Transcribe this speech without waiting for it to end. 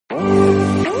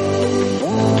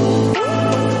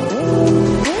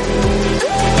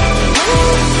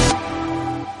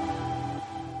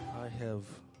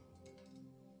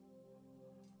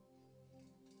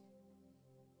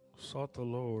sought the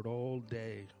Lord all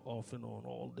day, off and on,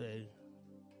 all day.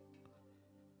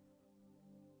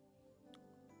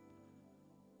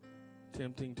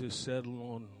 Tempting to settle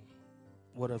on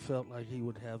what I felt like He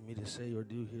would have me to say or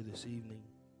do here this evening.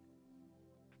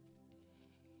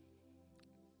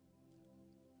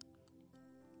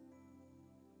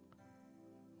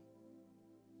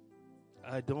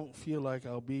 I don't feel like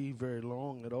I'll be very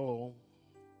long at all.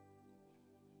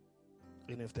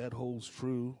 And if that holds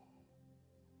true,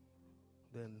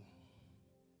 then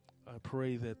I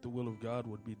pray that the will of God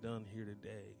would be done here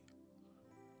today.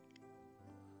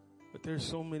 But there's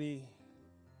so many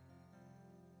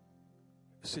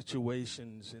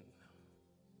situations and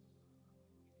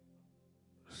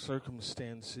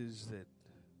circumstances that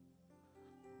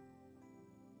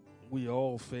we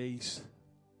all face.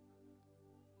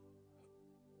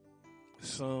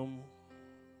 Some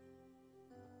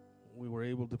we were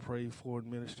able to pray for and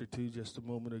minister to just a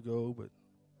moment ago, but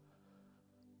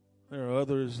there are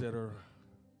others that are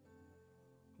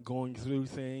going through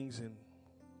things and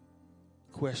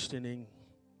questioning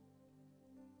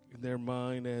in their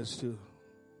mind as to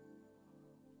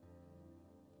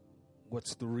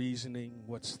what's the reasoning,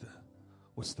 what's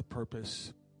the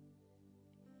purpose.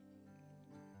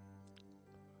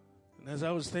 And as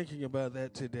I was thinking about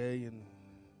that today and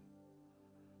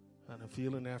kind of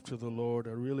feeling after the Lord,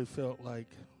 I really felt like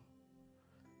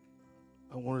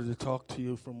I wanted to talk to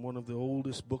you from one of the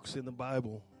oldest books in the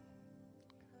Bible.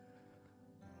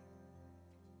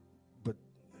 But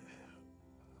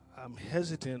I'm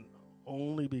hesitant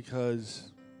only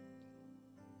because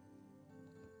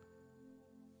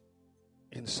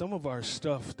in some of our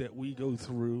stuff that we go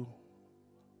through,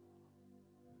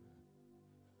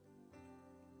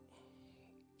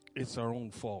 it's our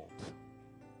own fault.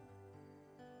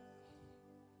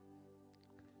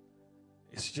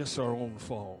 It's just our own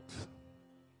fault.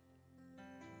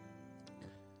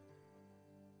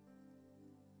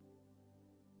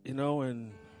 You know,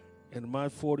 in my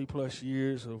 40 plus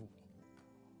years of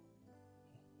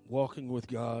walking with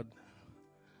God,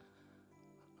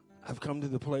 I've come to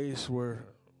the place where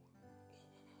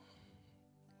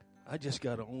I just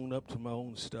got to own up to my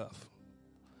own stuff.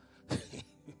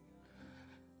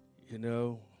 You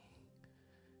know,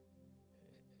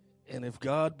 and if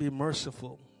God be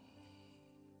merciful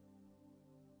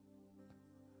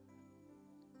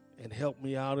and help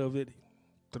me out of it,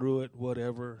 through it,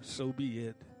 whatever, so be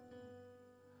it.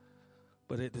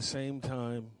 But at the same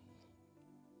time,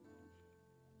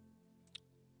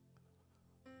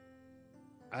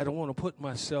 I don't want to put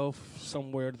myself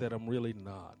somewhere that I'm really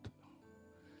not.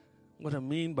 What I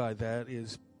mean by that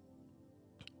is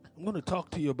I'm going to talk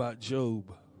to you about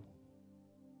Job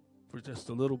for just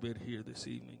a little bit here this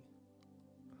evening.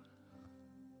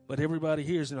 But everybody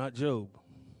here is not Job.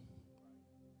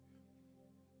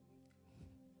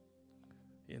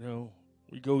 You know,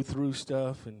 we go through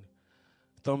stuff and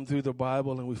thumb through the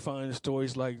Bible and we find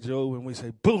stories like Job and we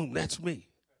say, boom, that's me.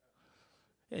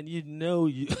 And you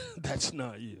know that's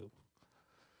not you.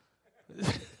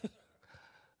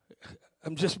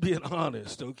 I'm just being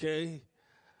honest, okay?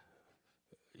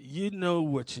 You know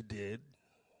what you did.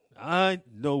 I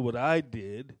know what I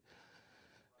did.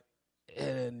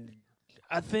 And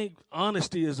I think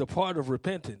honesty is a part of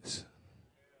repentance.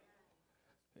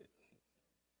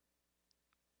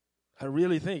 I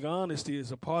really think honesty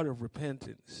is a part of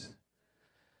repentance.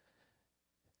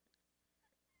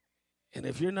 And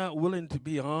if you're not willing to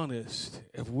be honest,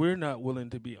 if we're not willing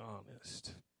to be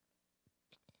honest,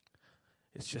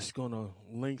 it's just going to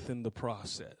lengthen the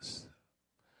process.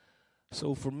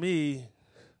 So for me,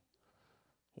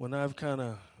 when I've kind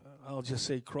of, I'll just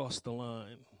say crossed the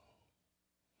line,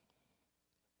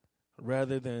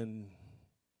 rather than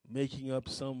making up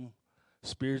some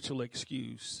spiritual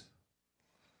excuse,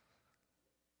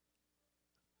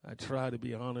 I try to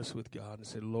be honest with God and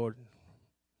say, Lord,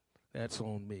 that's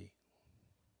on me.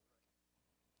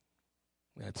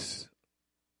 That's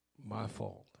my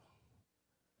fault.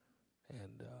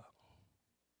 And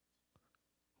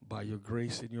by your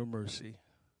grace and your mercy,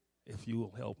 if you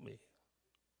will help me,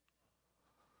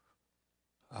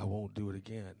 I won't do it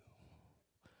again.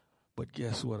 But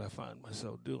guess what I find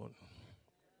myself doing?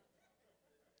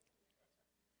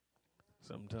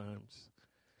 Sometimes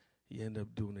you end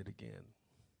up doing it again.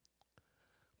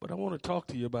 But I want to talk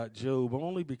to you about Job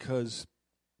only because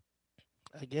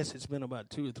I guess it's been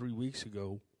about 2 or 3 weeks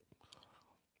ago.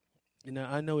 You know,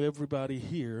 I know everybody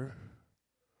here,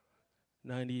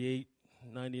 98,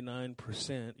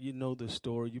 99%, you know the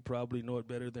story. You probably know it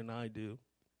better than I do.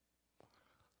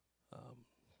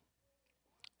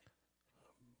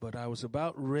 But I was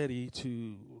about ready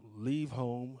to leave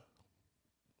home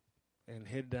and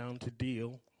head down to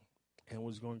Deal and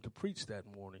was going to preach that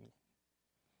morning.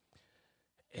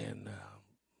 And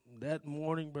that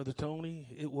morning, Brother Tony,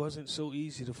 it wasn't so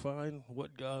easy to find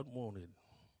what God wanted.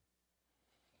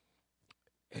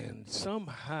 And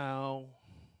somehow,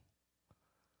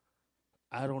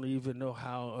 I don't even know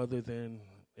how other than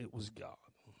it was God.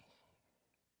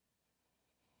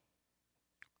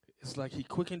 It's like he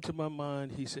quickened to my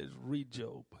mind. He says, read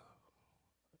Job.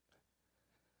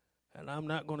 And I'm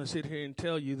not going to sit here and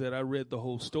tell you that I read the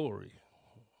whole story.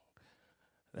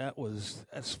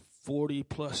 That's 40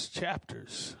 plus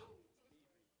chapters.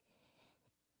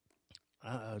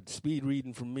 Speed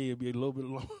reading for me would be a little bit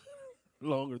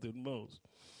longer than most.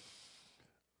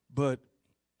 But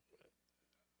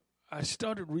I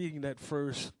started reading that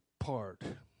first part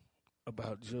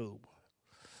about Job.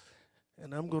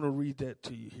 And I'm going to read that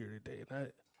to you here today.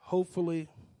 And hopefully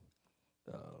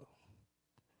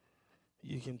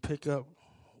you can pick up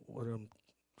what I'm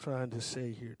trying to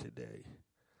say here today.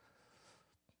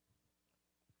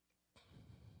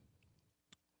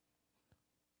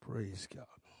 Praise God.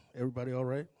 Everybody all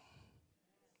right?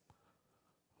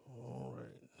 All right.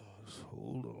 Just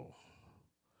hold on.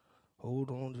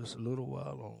 Hold on just a little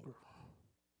while longer.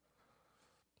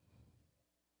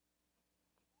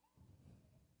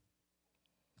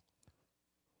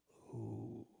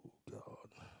 Oh, God.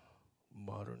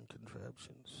 Modern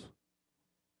contraptions.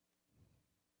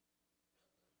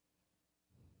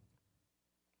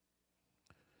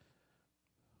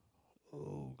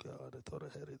 Oh, God, I thought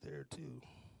I had it there, too.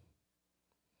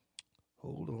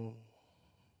 Hold on.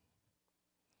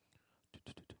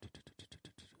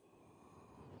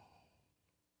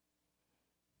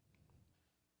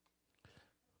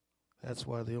 That's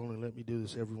why they only let me do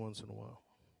this every once in a while.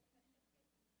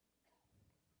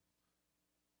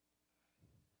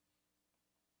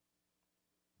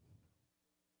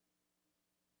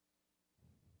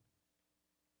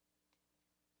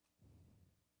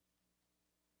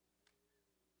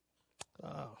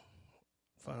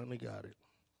 Finally got it.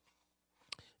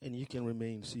 And you can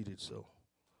remain seated, so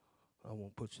I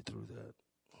won't put you through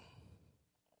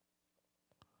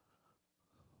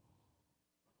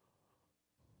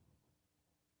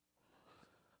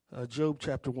that. Job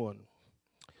chapter 1.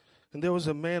 And there was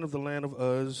a man of the land of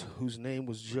Uz whose name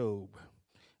was Job.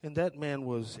 And that man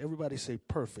was, everybody say,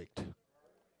 perfect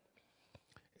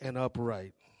and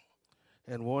upright,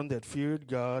 and one that feared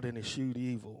God and eschewed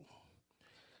evil.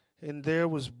 And there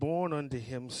was born unto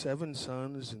him 7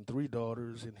 sons and 3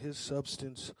 daughters, and his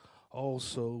substance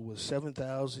also was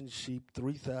 7,000 sheep,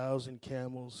 3,000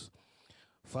 camels,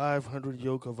 500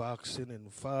 yoke of oxen,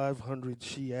 and 500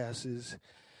 she-asses,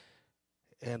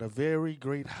 and a very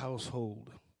great household,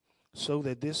 so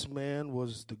that this man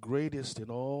was the greatest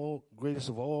of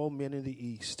all men in the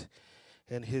east.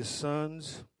 And his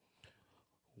sons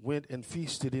went and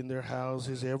feasted in their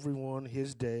houses, every one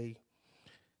his day,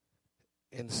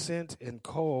 and sent and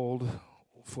called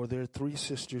for their 3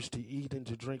 sisters to eat and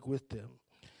to drink with them.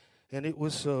 And it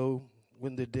was so,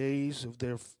 when the days of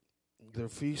their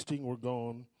feasting were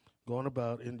gone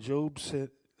about, and Job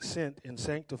sent and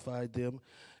sanctified them,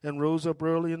 and rose up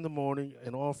early in the morning,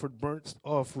 and offered burnt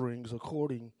offerings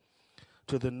according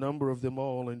to the number of them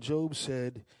all. And Job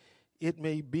said, it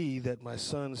may be that my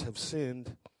sons have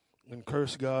sinned and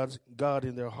cursed God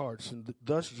in their hearts. And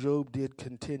thus Job did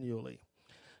continually.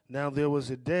 Now there was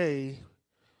a day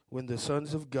when the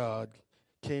sons of God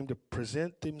came to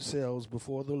present themselves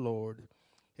before the Lord,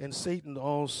 and Satan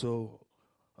also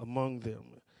among them.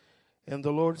 And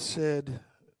the Lord said,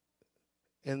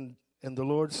 and the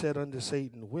Lord said unto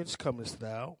Satan, whence comest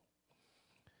thou?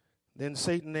 Then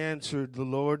Satan answered the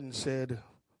Lord and said,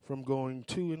 from going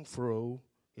to and fro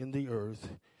in the earth,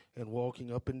 and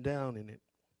walking up and down in it.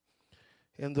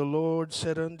 And the Lord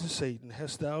said unto Satan,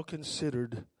 hast thou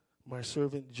considered my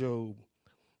servant Job,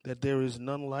 that there is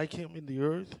none like him in the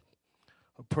earth,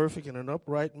 a perfect and an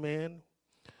upright man,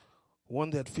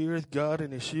 one that feareth God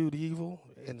and eschewed evil?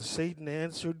 And Satan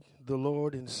answered the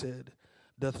Lord and said,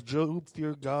 doth Job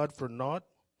fear God for naught?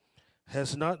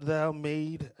 Hast not thou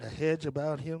made a hedge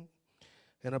about him,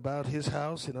 and about his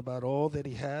house, and about all that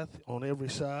he hath on every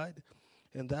side?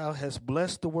 And thou hast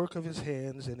blessed the work of his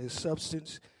hands, and his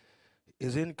substance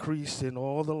is increased in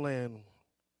all the land.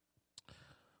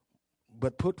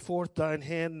 But put forth thine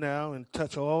hand now, and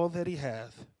touch all that he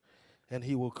hath, and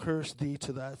he will curse thee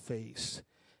to thy face.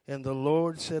 And the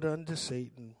Lord said unto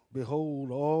Satan, behold,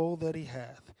 all that he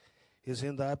hath is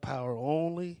in thy power,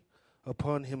 only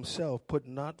upon himself put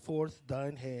not forth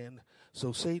thine hand.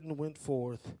 So Satan went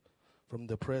forth from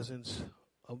the presence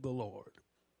of the Lord.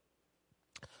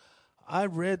 I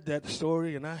read that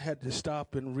story, and I had to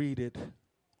stop and read it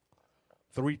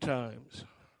 3 times.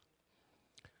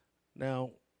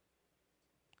 Now,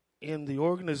 in the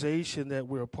organization that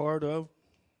we're a part of,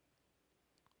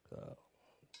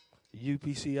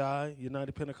 UPCI,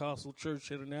 United Pentecostal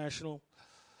Church International,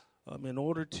 in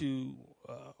order to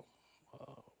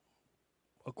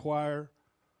acquire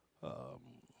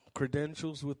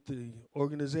credentials with the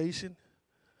organization,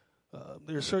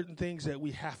 there are certain things that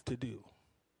we have to do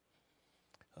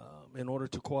in order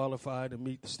to qualify to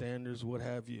meet the standards, what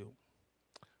have you.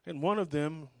 And one of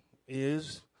them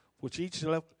is, which each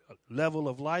level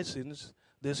of license,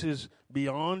 this is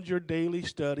beyond your daily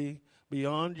study,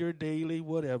 beyond your daily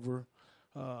whatever,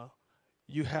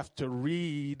 you have to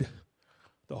read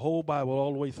the whole Bible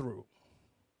all the way through.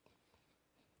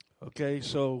 Okay,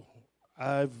 so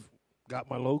I've got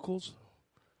my locals,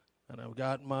 and I've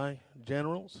got my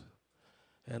generals,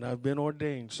 and I've been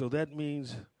ordained. So that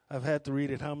means I've had to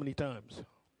read it how many times?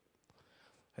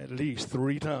 At least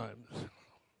 3 times.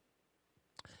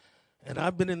 And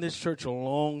I've been in this church a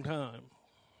long time.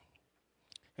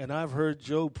 And I've heard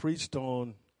Joe preached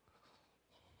on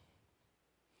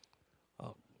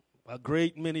a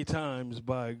great many times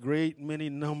by a great many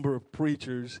number of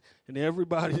preachers. And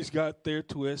everybody's got their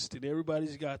twist and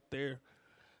everybody's got their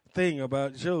thing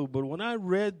about Job. But when I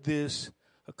read this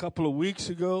a couple of weeks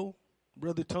ago,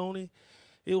 Brother Tony,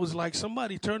 it was like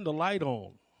somebody turned the light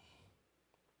on.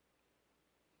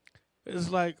 It's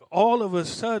like all of a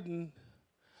sudden,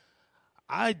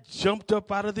 I jumped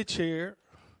up out of the chair.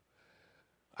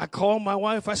 I called my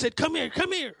wife. I said, come here.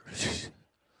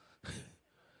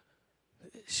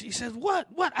 She said, what?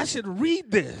 I said,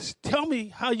 read this. Tell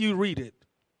me how you read it.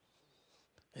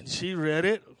 And she read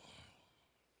it.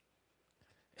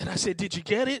 And I said, did you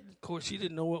get it? Of course, she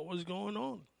didn't know what was going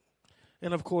on.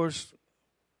 And, of course,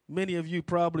 many of you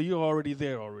you're already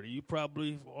there already. You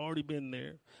probably have already been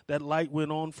there. That light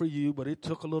went on for you, but it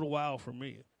took a little while for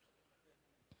me.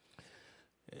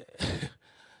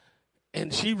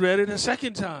 And she read it a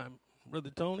second time,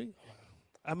 Brother Tony.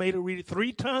 I made her read it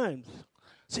 3 times.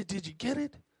 I said, did you get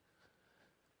it?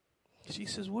 She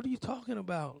says, what are you talking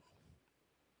about?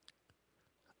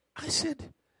 I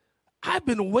said, I've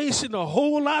been wasting a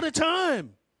whole lot of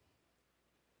time.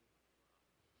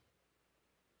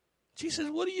 She says,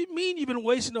 what do you mean you've been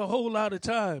wasting a whole lot of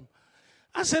time?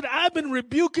 I said, I've been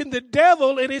rebuking the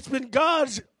devil, and it's been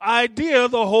God's idea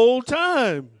the whole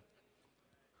time.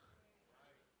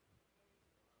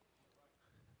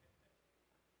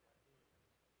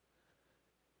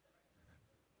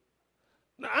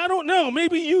 Now, I don't know.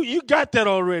 Maybe you got that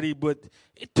already, but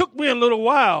it took me a little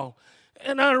while.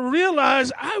 And I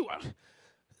realized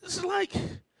it's like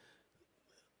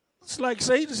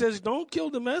Satan says, don't kill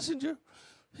the messenger.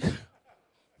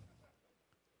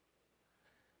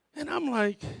 And I'm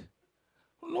like,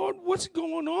 Lord, what's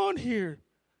going on here?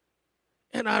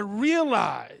 And I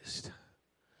realized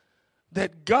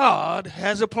that God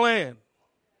has a plan.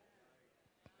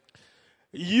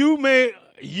 You may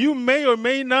or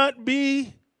may not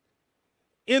be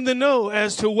in the know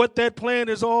as to what that plan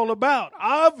is all about.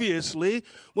 Obviously,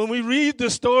 when we read the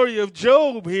story of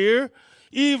Job here,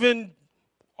 even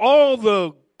all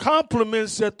the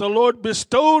compliments that the Lord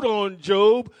bestowed on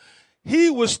Job, he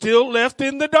was still left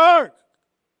in the dark.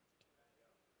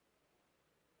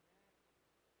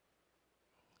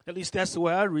 At least that's the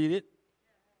way I read it.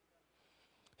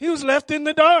 He was left in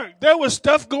the dark. There was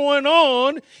stuff going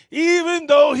on, even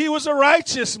though he was a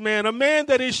righteous man, a man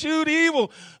that eschewed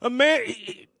evil, a man,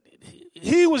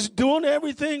 he was doing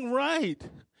everything right.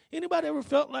 Anybody ever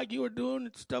felt like you were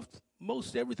doing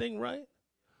most everything right?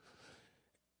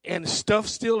 And stuff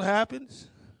still happens?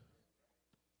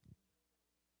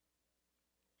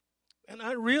 And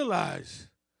I realize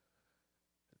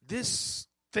this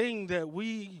thing that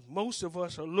most of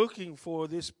us are looking for,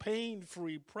 this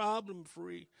pain-free,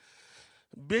 problem-free.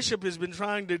 Bishop has been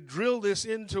trying to drill this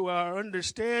into our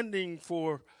understanding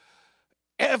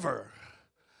forever.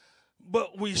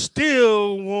 But we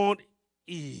still want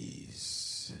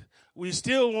ease. We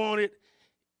still want it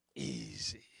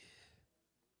easy.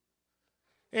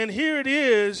 And here it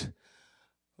is.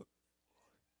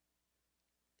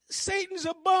 Satan's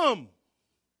a bum.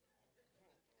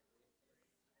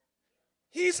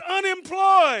 He's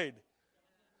unemployed.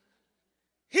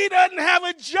 He doesn't have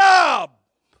a job.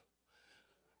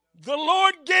 The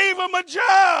Lord gave him a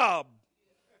job.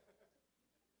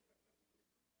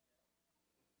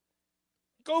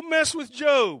 Go mess with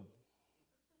Job.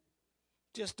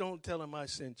 Just don't tell him I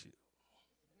sent you.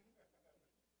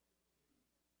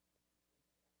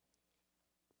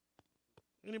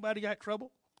 Anybody got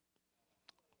trouble?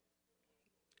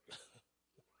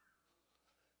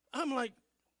 I'm like,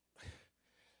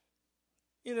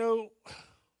 You know,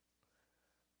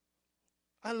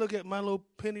 I look at my little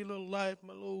penny little life,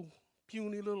 my little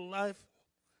puny little life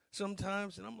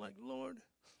sometimes, and I'm like, Lord,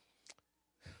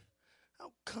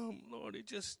 how come, Lord, it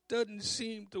just doesn't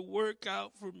seem to work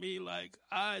out for me like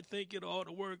I think it ought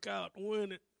to work out,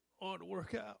 when it ought to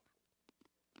work out.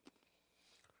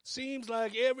 Seems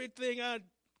like every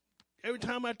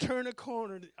time I turn a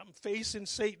corner, I'm facing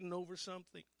Satan over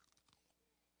something.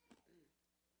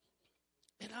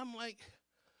 And I'm like,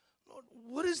 Lord,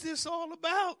 what is this all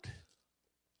about?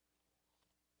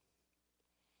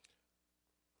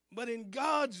 But in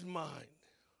God's mind,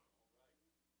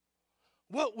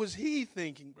 what was he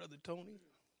thinking, Brother Tony?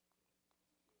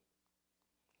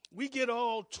 We get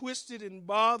all twisted and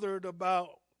bothered about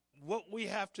what we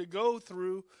have to go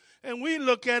through, and we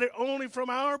look at it only from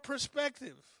our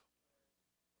perspective.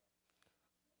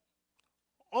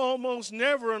 Almost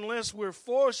never unless we're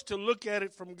forced to look at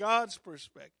it from God's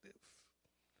perspective.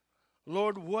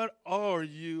 Lord, what are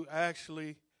you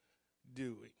actually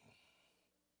doing?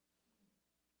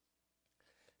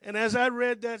 And as I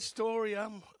read that story, I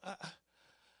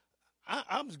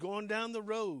was going down the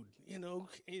road,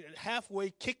 halfway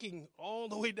kicking all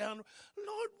the way down.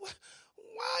 Lord,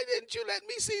 why didn't you let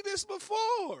me see this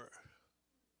before?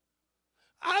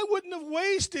 I wouldn't have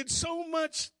wasted so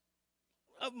much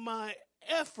of my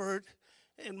effort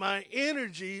and my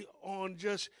energy on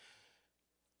just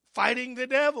fighting the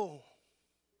devil.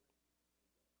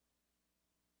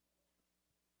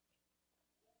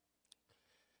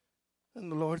 And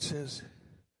the Lord says,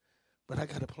 but I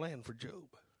got a plan for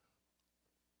Job.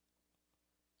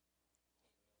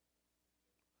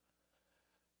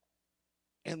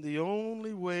 And the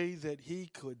only way that he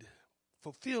could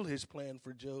fulfill his plan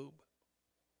for Job,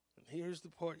 and here's the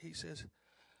part he says,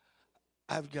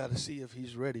 I've got to see if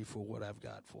he's ready for what I've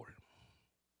got for him.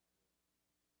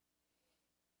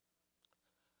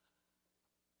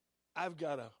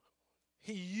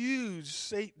 He used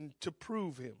Satan to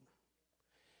prove him.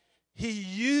 He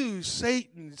used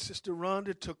Satan, Sister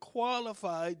Rhonda, to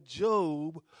qualify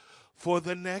Job for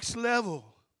the next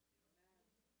level.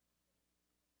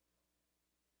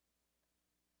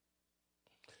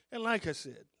 And like I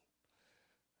said,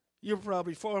 you're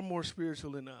probably far more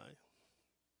spiritual than I.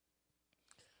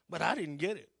 But I didn't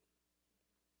get it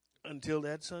until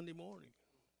that Sunday morning.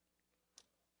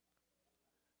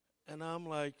 And I'm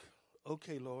like,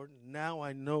 okay, Lord, now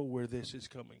I know where this is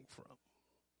coming from.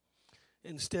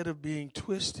 Instead of being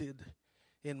twisted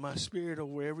in my spirit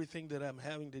over everything that I'm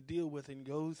having to deal with and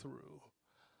go through.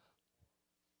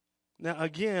 Now,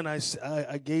 again, I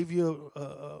gave you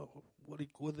what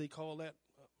do they call that?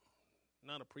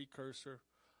 Not a precursor.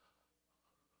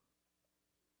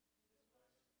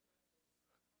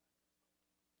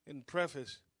 In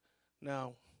preface,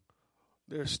 now,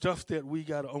 there's stuff that we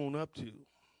got to own up to.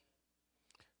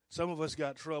 Some of us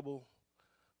got trouble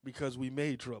because we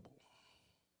made trouble.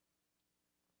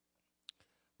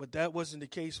 But that wasn't the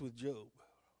case with Job.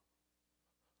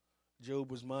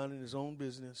 Job was minding his own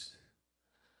business.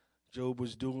 Job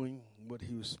was doing what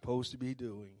he was supposed to be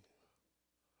doing.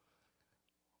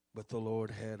 But the Lord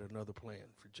had another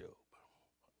plan for Job.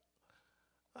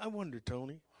 I wonder,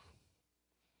 Tony.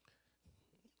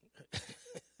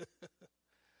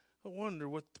 I wonder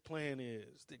what the plan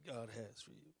is that God has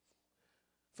for you.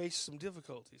 Faced some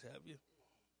difficulties, have you?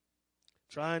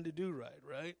 Trying to do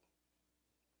right?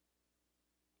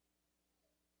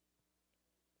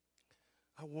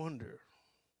 I wonder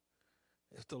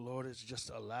if the Lord has just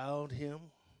allowed him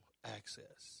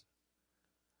access.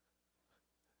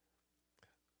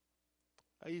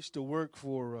 I used to work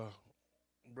for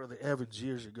Brother Evans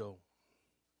years ago.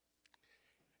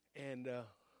 And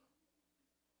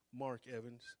Mark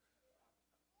Evans.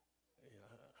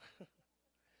 Yeah.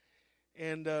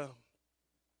 And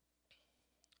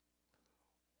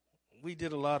we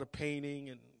did a lot of painting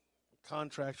and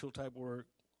contractual type work.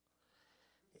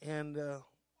 And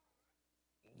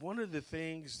one of the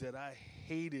things that I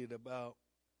hated about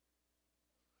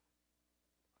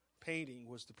painting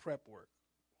was the prep work.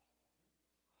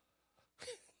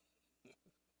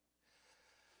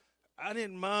 I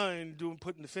didn't mind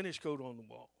putting the finish coat on the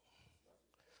wall.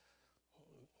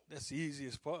 That's the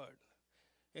easiest part.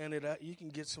 And you can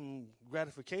get some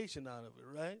gratification out of it,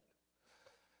 right?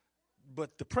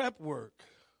 But the prep work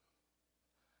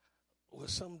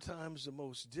was sometimes the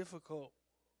most difficult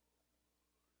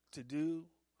to do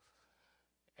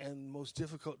and most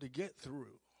difficult to get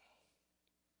through.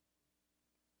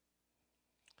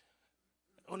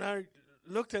 When I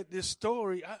looked at this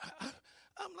story,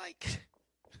 I'm like,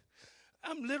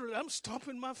 I'm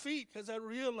stomping my feet because I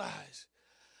realize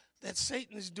that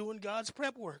Satan is doing God's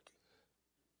prep work.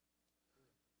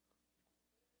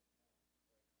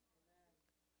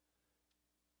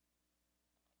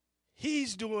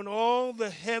 He's doing all the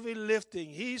heavy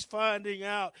lifting. He's finding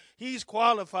out. He's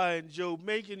qualifying Job,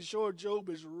 making sure Job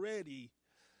is ready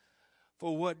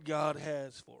for what God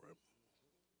has for him.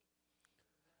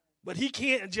 But he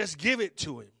can't just give it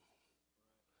to him.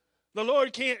 The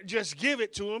Lord can't just give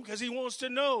it to him because he wants to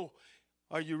know,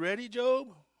 are you ready, Job?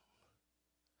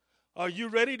 Are you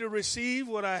ready to receive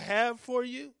what I have for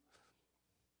you?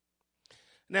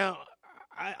 Now,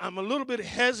 I'm a little bit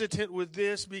hesitant with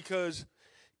this because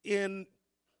in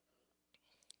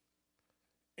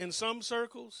some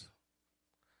circles,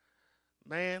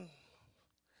 man,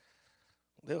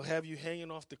 they'll have you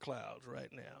hanging off the clouds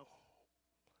right now.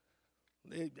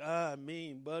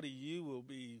 Buddy, you will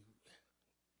be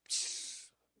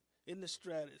in the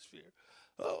stratosphere.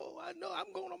 Oh, I know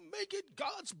I'm going to make it.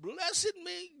 God's blessing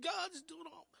me. God's doing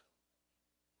all.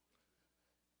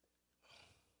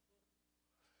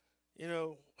 You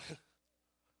know,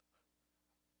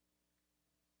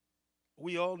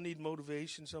 we all need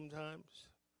motivation sometimes.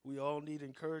 We all need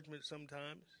encouragement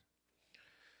sometimes.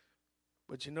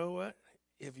 But you know what?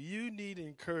 If you need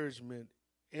encouragement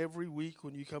every week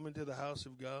when you come into the house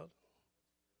of God,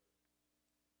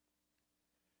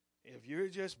 if you're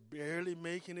just barely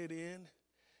making it in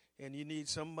and you need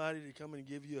somebody to come and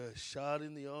give you a shot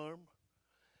in the arm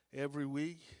every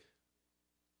week,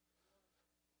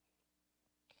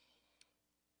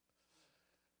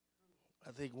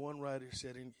 I think one writer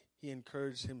said he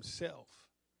encouraged himself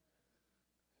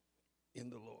in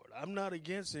the Lord. I'm not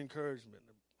against encouragement,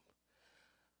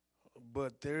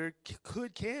 but there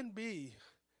can be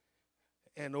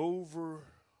an over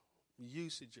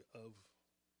usage of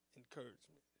encouragement.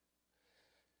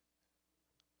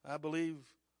 I believe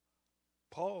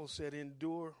Paul said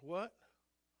endure what?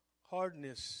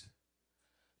 Hardness.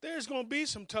 There's going to be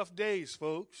some tough days,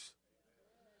 folks.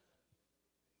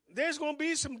 There's going to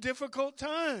be some difficult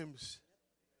times.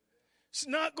 It's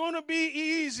not going to be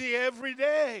easy every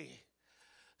day.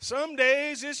 Some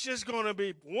days it's just going to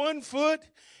be one foot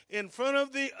in front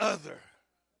of the other.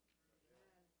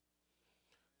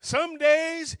 Some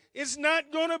days it's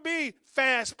not going to be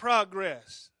fast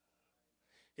progress.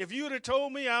 If you would have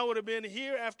told me I would have been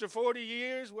here after 40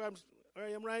 years where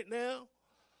I am right now,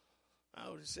 I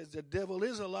would have said the devil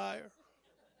is a liar.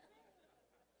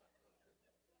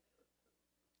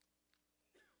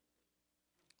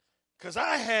 Because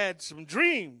I had some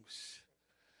dreams.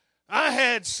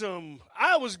 I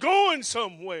was going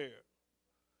somewhere.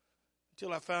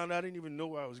 Until I found out I didn't even know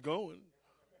where I was going.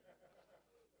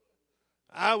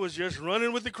 I was just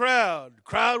running with the crowd. The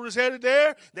crowd was headed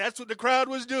there. That's what the crowd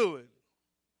was doing.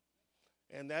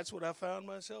 And that's what I found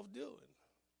myself doing.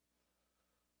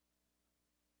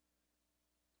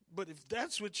 But if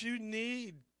that's what you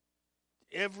need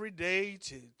every day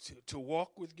to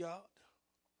walk with God,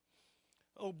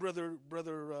 oh, Brother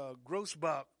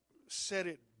Grossbach said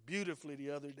it beautifully the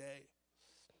other day.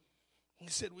 He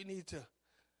said we need to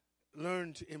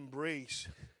learn to embrace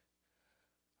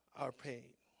our pain.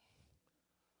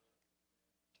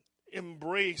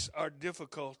 Embrace our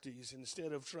difficulties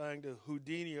instead of trying to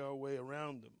Houdini our way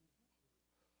around them.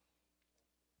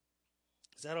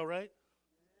 Is that all right?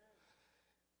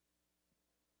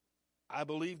 I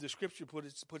believe the scripture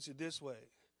puts it this way.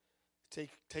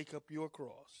 Take up your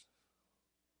cross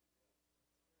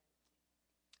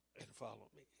and follow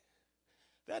me.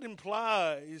 That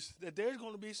implies that there's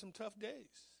going to be some tough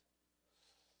days.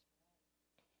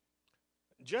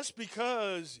 Just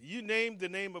because you named the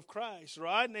name of Christ or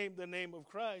I named the name of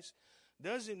Christ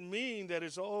doesn't mean that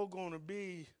it's all going to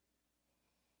be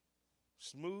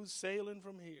smooth sailing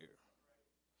from here.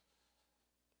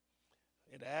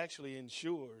 It actually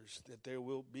ensures that there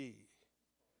will be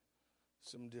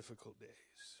some difficult days.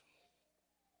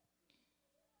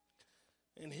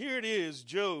 And here it is,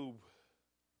 Job,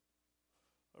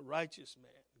 a righteous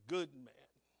man, good man.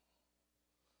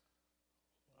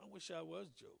 I wish I was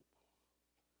Job.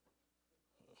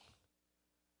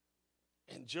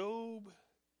 And Job,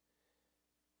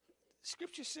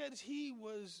 Scripture says he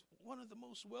was one of the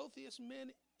most wealthiest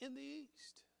men in the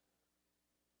East.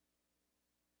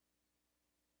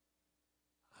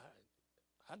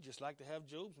 I'd just like to have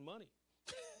Job's money.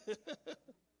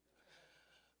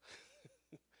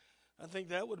 I think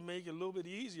that would make it a little bit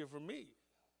easier for me.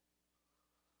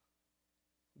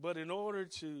 But in order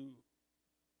to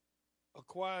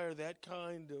acquire that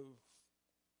kind of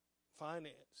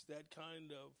finance, that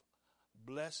kind of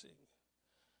blessing,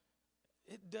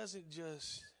 it doesn't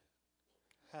just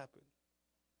happen.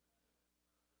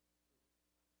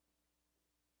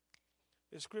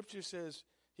 The scripture says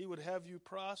he would have you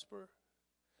prosper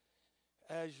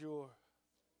as your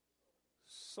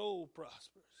soul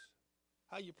prospers.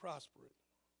 How you prospering?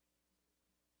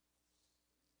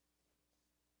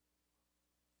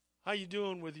 How you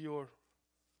doing with your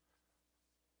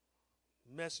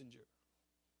messenger?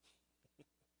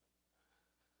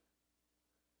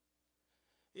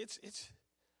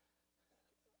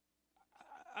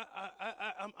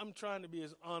 I'm trying to be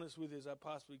as honest with you as I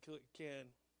possibly can.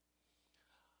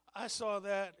 I saw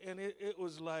that and it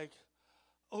was like,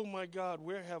 oh my God,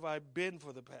 where have I been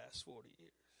for the past 40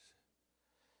 years?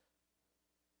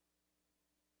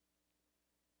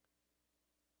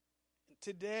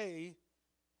 Today,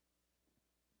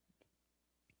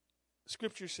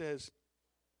 Scripture says,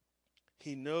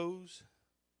 He knows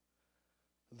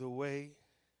the way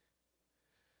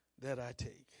that I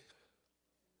take.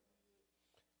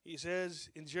 He says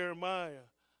in Jeremiah,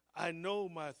 I know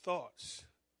my thoughts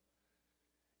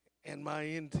and my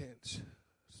intents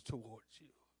towards you,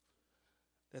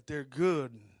 that they're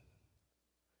good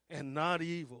and not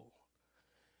evil,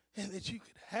 and that you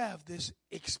could have this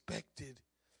expected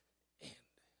end.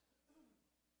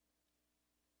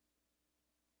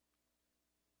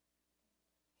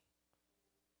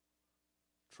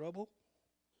 Trouble?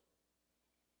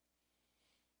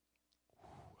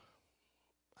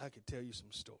 I could tell you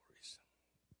some stories.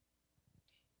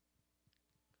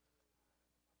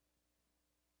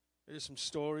 There's some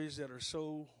stories that are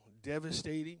so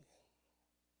devastating.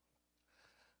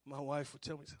 My wife would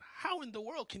tell me, how in the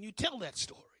world can you tell that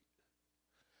story?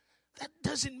 That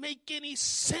doesn't make any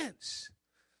sense.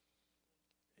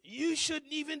 You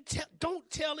shouldn't even don't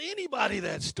tell anybody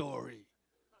that story.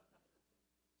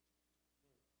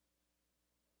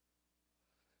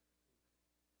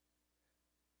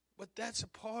 But that's a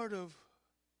part of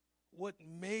what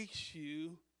makes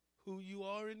you who you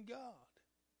are in God.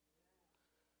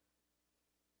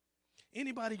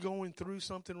 Anybody going through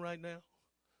something right now?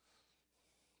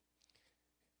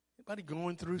 Anybody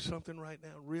going through something right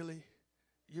now? Really?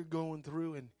 You're going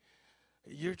through and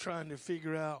you're trying to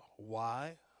figure out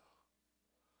why?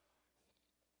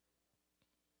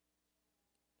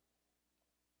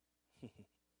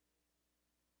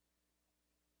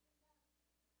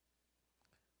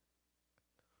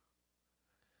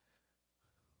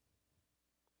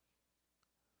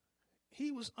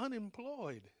 He was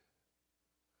unemployed.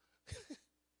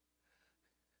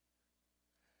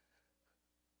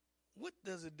 What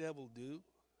does a devil do?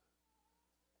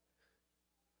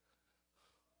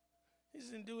 He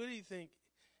doesn't do anything.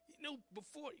 You know,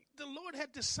 before the Lord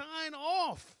had to sign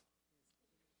off.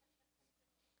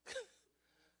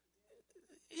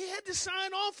 He had to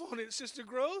sign off on it, Sister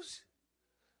Gross.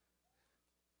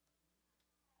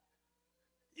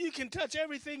 You can touch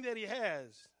everything that he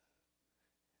has.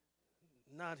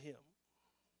 Not him.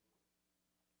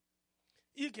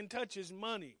 You can touch his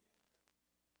money.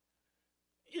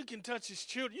 You can touch his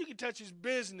children. You can touch his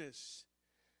business.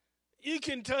 You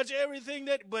can touch everything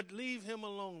but leave him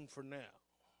alone for now.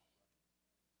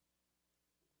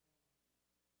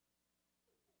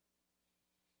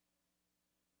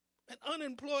 An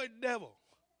unemployed devil.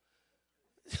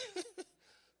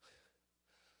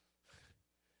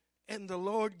 And the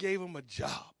Lord gave him a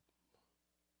job.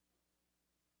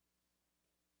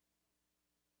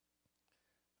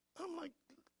 I'm like,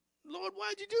 Lord,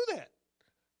 why'd you do that?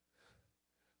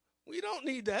 We don't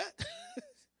need that.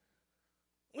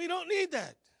 We don't need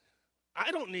that. I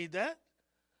don't need that.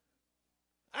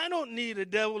 I don't need a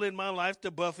devil in my life to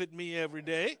buffet me every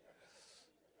day.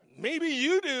 Maybe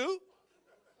you do.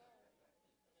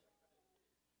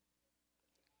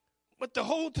 But the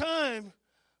whole time,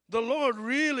 the Lord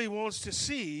really wants to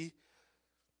see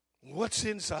what's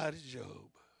inside of Job.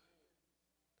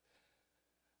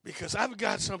 Because I've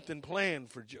got something planned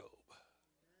for Job.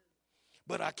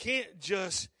 But I can't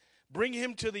just bring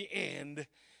him to the end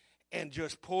and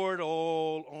just pour it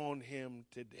all on him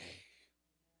today.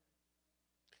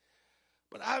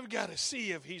 But I've got to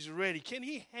see if he's ready. Can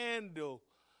he handle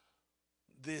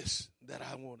this that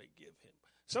I want to give him?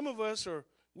 Some of us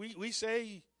we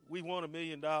say we want $1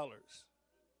 million.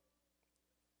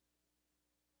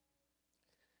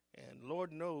 And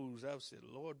Lord knows, I've said,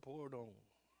 Lord, pour it on.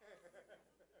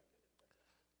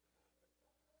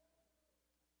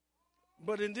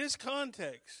 But in this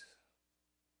context,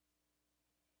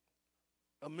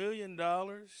 $1 million,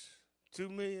 $2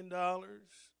 million,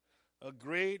 a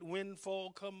great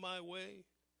windfall come my way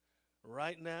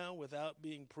right now without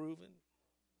being proven.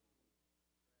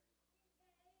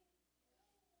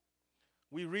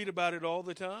 We read about it all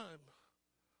the time.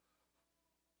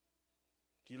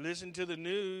 You listen to the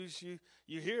news, you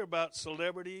hear about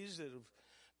celebrities that have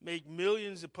made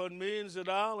millions upon millions of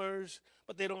dollars,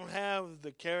 but they don't have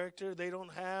the character, they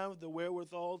don't have the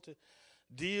wherewithal to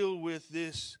deal with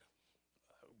this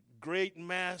great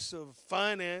mass of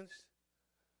finance,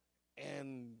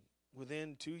 and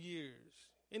within 2 years.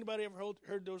 Anybody ever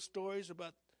heard those stories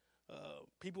about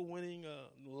people winning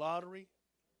lottery?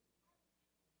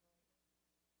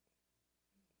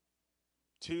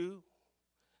 2.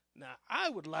 Now, I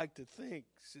would like to think,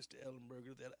 Sister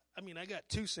Ellenberger, that, I got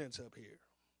 2 cents up here.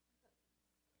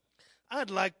 I'd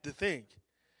like to think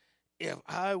if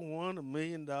I won $1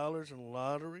 million in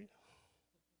lottery,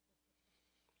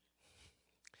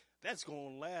 that's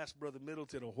going to last Brother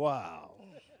Middleton a while.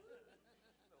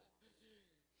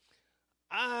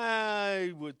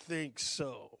 I would think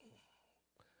so.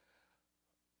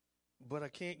 But I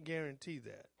can't guarantee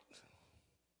that.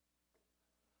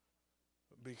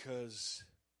 Because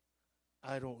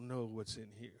I don't know what's in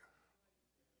here.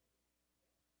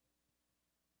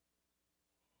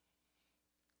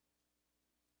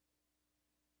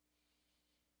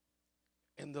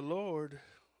 And the Lord,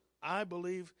 I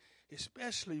believe,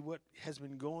 especially what has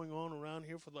been going on around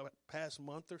here for the past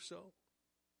month or so,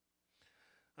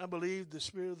 I believe the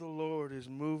Spirit of the Lord is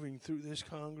moving through this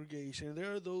congregation.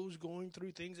 There are those going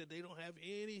through things that they don't have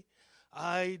any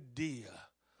idea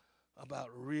about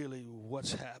really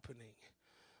what's happening.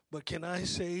 But can I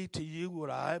say to you what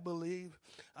I believe?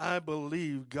 I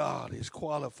believe God is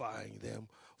qualifying them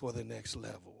for the next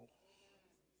level.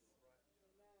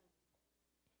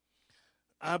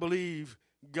 I believe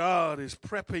God is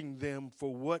prepping them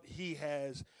for what He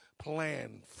has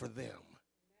planned for them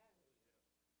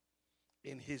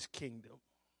in His kingdom.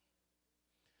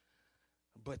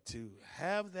 But to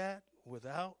have that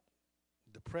without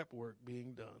the prep work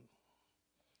being done.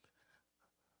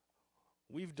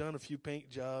 We've done a few paint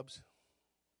jobs.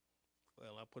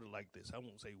 Well, I'll put it like this. I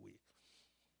won't say we.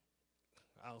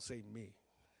 I'll say me.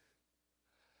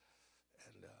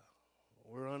 And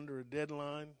we're under a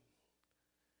deadline.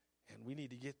 And we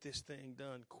need to get this thing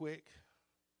done quick.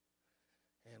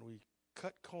 And we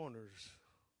cut corners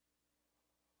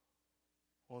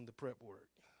on the prep work.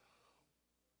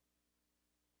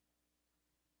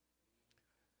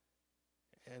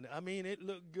 And it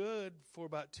looked good for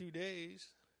about 2 days.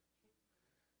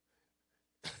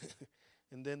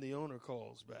 And then the owner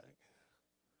calls back.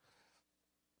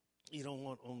 You don't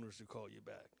want owners to call you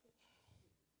back.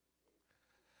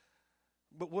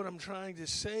 But what I'm trying to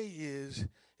say is,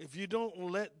 if you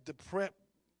don't let the prep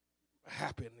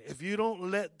happen, if you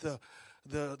don't let the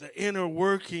inner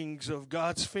workings of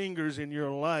God's fingers in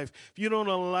your life, if you don't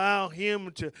allow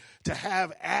Him to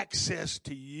have access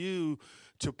to you,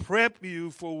 to prep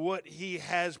you for what He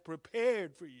has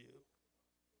prepared for you,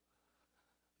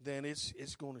 then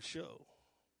it's going to show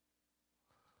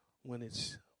when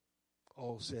it's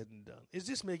all said and done. Is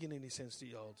this making any sense to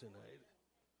y'all tonight?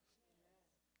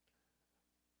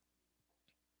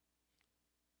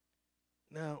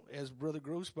 Now, as Brother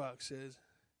Grossbach says,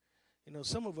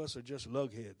 some of us are just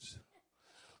lugheads.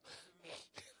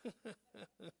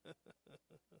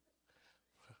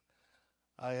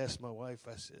 I asked my wife,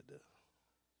 I said,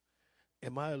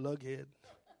 am I a lughead?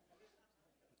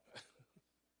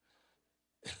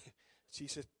 She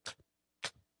said,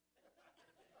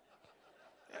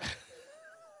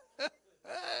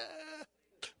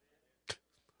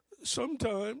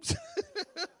 sometimes.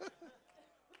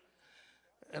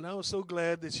 And I was so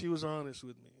glad that she was honest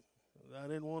with me. I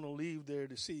didn't want to leave there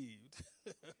deceived.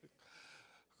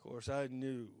 Of course, I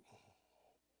knew.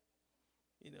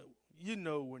 You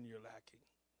know when you're lacking.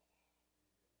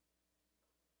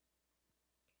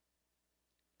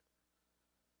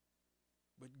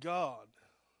 But God,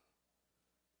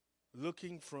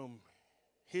 looking from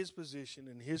His position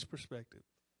and His perspective,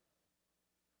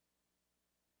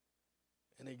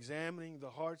 and examining the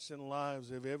hearts and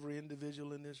lives of every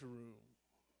individual in this room,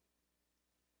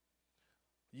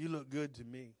 you look good to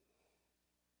me.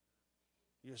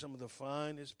 You're some of the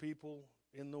finest people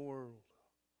in the world.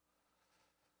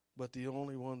 But the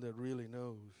only one that really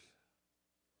knows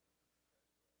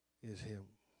is Him.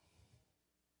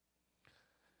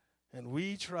 And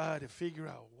we try to figure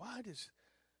out, why does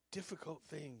difficult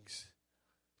things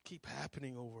keep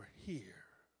happening over here?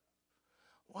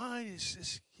 Why is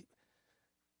this keep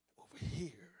over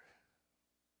here?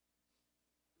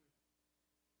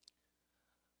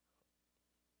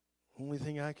 Only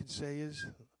thing I can say is,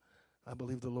 I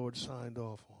believe the Lord signed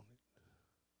off on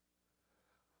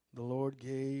it. The Lord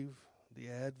gave the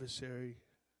adversary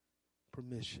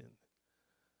permission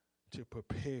to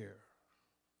prepare.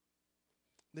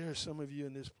 There are some of you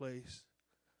in this place.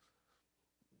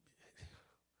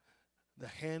 The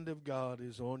hand of God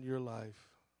is on your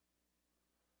life,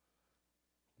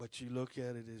 but you look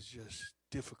at it as just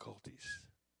difficulties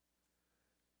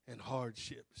and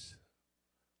hardships.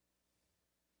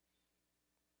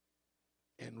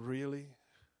 And really,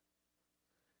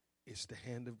 It's the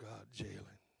hand of God,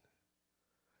 Jalen.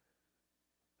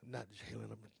 Not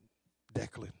Jalen, I'm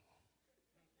Declan.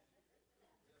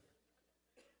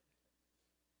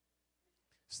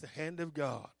 It's the hand of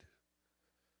God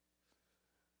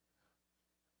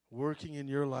working in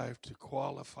your life to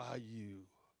qualify you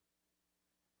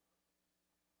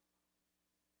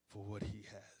for what he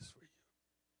has for you.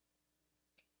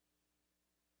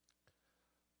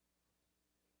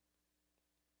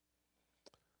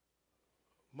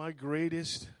 My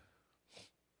greatest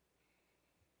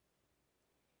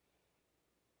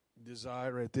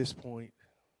desire at this point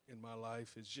in my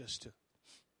life is just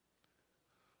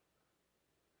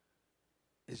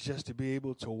to be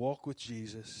able to walk with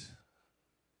Jesus,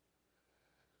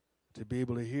 to be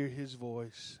able to hear his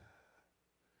voice,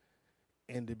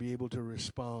 and to be able to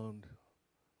respond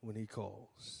when he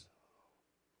calls.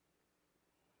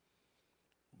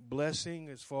 Blessing,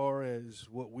 as far as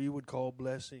what we would call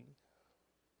blessing,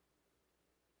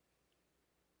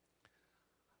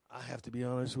 I have to be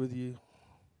honest with you,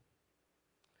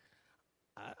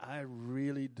 I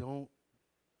really don't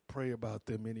pray about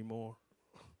them anymore.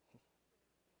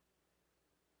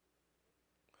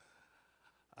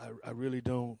 I really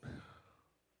don't.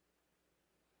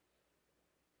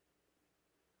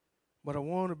 But I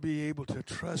want to be able to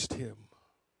trust him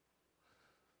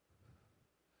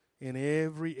in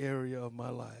every area of my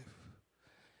life.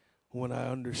 When I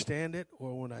understand it,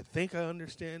 or when I think I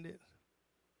understand it,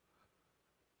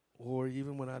 or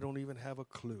even when I don't even have a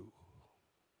clue.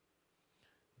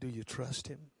 Do you trust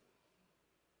him?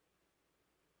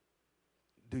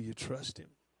 Do you trust him?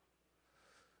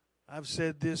 I've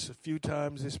said this a few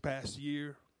times this past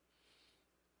year.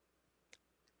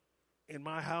 In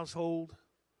my household,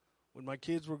 when my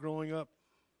kids were growing up,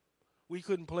 we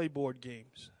couldn't play board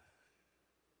games.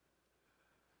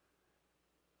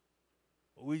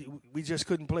 We just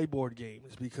couldn't play board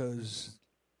games because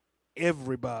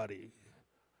everybody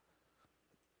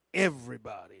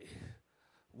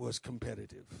was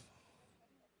competitive.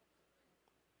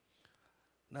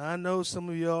 Now, I know some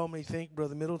of y'all may think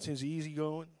Brother Middleton's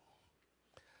easygoing,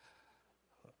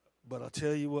 but I'll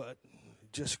tell you what,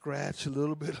 just scratch a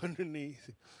little bit underneath,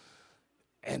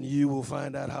 and you will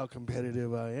find out how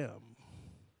competitive I am.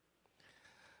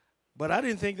 But I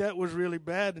didn't think that was really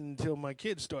bad until my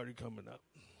kids started coming up.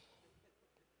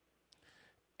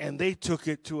 And they took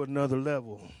it to another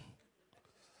level.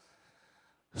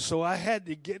 So I had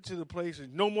to get to the place of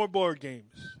no more board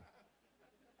games.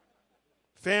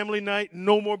 Family night,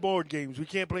 no more board games. We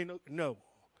can't play no.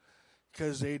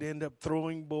 Because they'd end up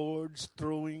throwing boards,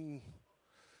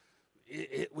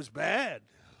 it was bad.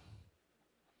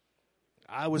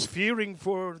 I was fearing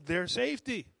for their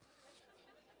safety.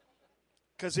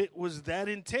 Because it was that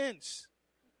intense.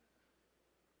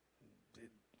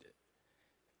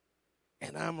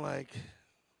 And I'm like,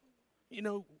 you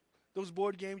know, those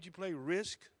board games you play,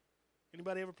 Risk.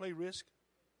 Anybody ever play Risk?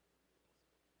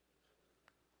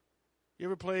 You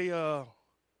ever play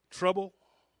Trouble?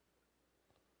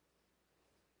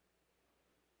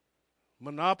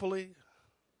 Monopoly?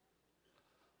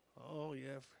 Oh,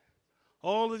 yeah.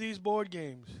 All of these board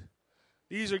games.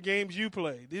 These are games you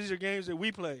play. These are games that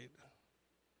we played.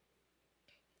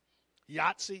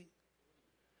 Yahtzee.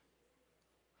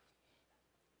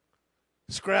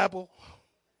 Scrabble.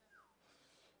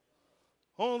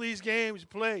 All these games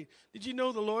played. Did you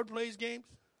know the Lord plays games?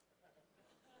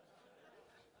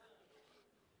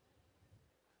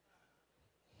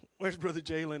 Where's Brother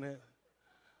Jalen at?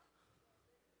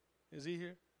 Is he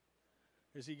here?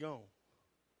 Is he gone?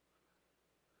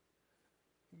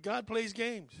 God plays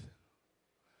games.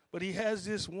 But he has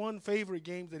this one favorite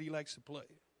game that he likes to play.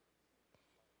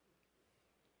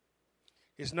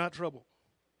 It's not Trouble.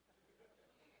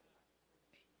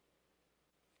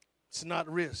 It's not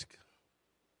Risk.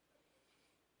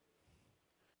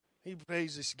 He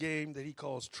plays this game that he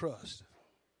calls Trust.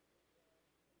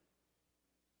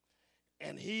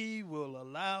 And he will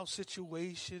allow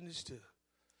situations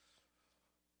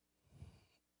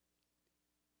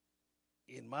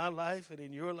in my life and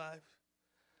in your life,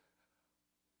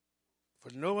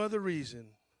 for no other reason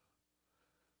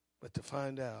but to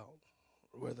find out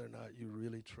whether or not you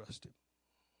really trust him.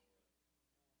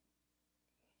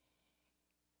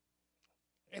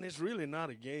 And it's really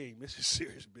not a game. This is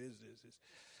serious business.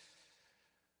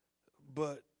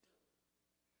 But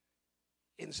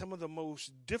in some of the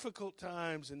most difficult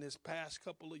times in this past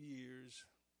couple of years,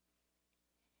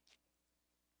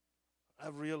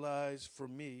 I've realized for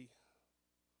me,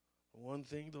 one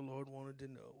thing the Lord wanted to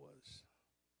know was,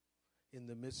 in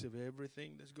the midst of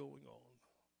everything that's going on,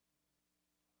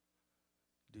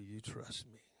 do you trust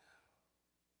me?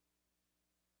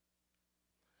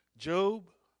 Job,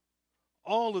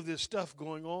 all of this stuff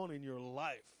going on in your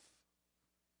life.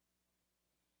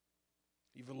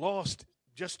 You've lost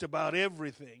just about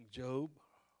everything, Job.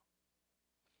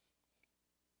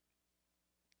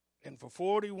 And for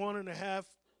 41 and a half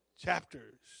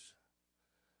chapters,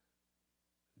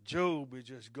 Job is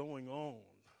just going on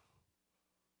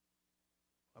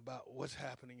about what's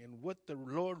happening. And what the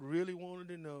Lord really wanted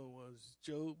to know was,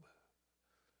 Job,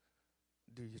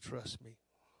 do you trust me?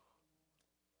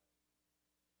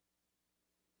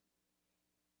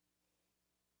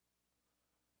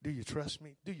 Do you trust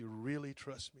me? Do you really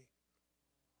trust me?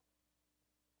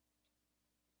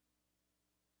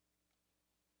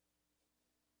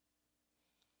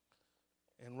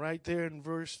 And right there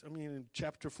in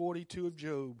chapter 42 of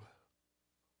Job,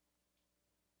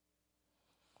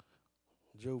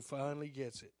 Job finally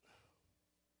gets it.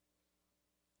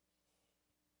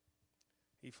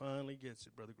 He finally gets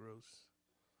it, Brother Gross.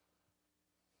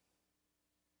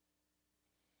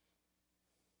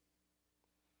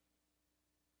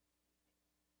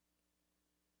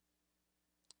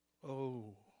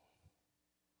 Oh,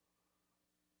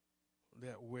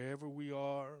 that wherever we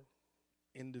are,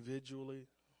 individually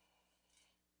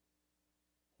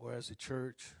or as a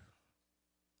church,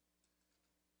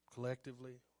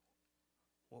 collectively,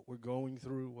 what we're going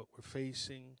through, what we're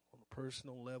facing on a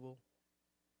personal level,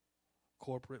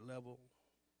 corporate level,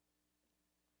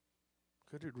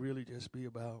 could it really just be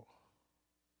about,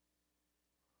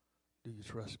 do you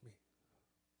trust me?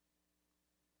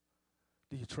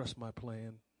 Do you trust my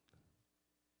plan?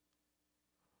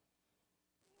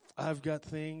 I've got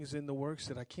things in the works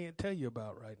that I can't tell you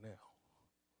about right now.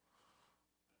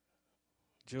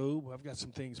 Job, I've got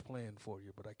some things planned for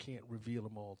you, but I can't reveal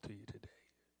them all to you today.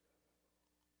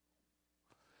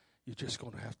 You're just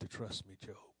going to have to trust me,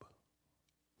 Job.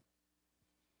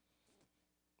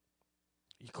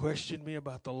 You questioned me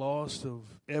about the loss of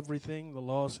everything, the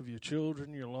loss of your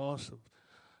children, your loss of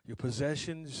your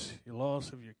possessions, your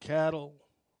loss of your cattle.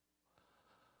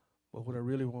 But what I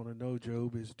really want to know,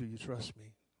 Job, is do you trust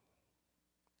me?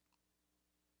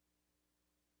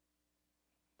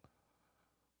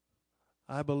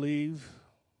 I believe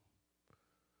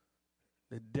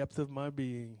the depth of my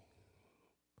being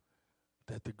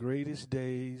that the greatest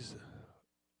days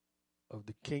of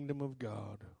the kingdom of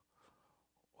God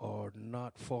are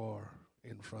not far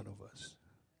in front of us.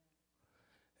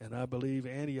 And I believe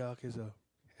Antioch is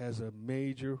a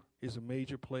major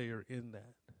player in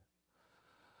that.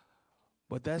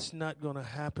 But that's not going to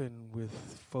happen with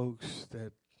folks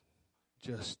that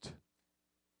just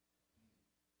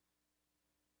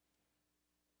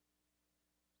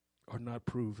are not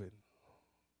proven,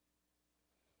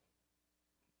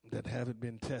 that haven't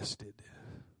been tested.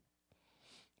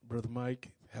 Brother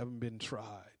Mike, haven't been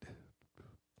tried.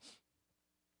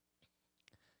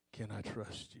 Can I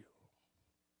trust you?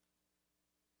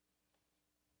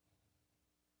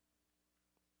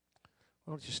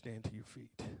 Why don't you stand to your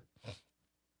feet?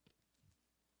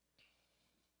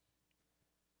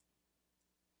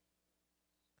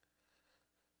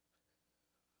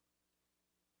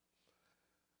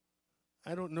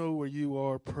 I don't know where you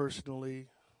are personally.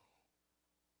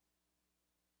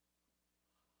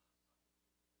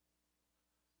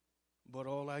 But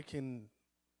all I can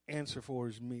answer for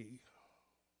is me.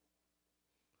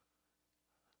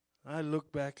 I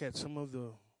look back at some of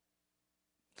the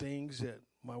things that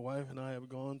my wife and I have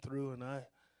gone through, and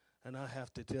I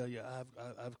have to tell you,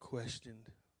 I've questioned,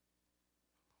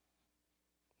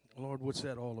 Lord, what's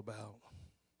that all about?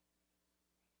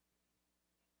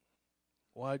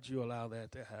 Why'd you allow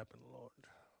that to happen, Lord?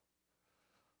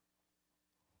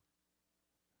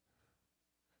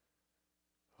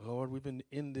 Lord, we've been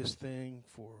in this thing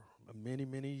for many,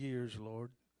 many years,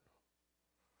 Lord.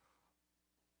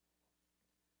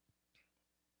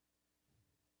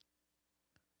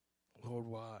 Lord,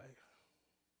 why?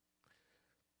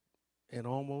 And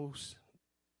almost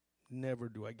never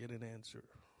do I get an answer.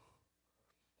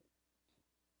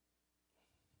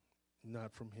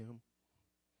 Not from him.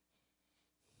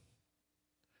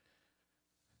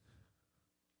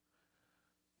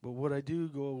 But what I do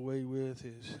go away with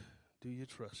is, do you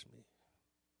trust me?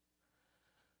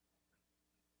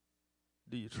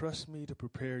 Do you trust me to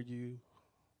prepare you?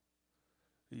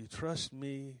 Do you trust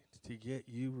me to get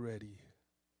you ready?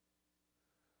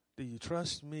 Do you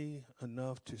trust me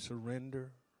enough to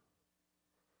surrender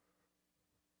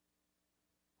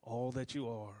all that you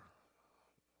are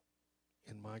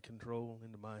in my control,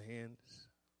 into my hands?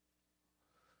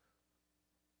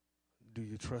 Do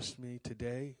you trust me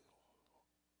today?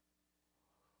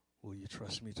 Will you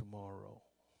trust me tomorrow?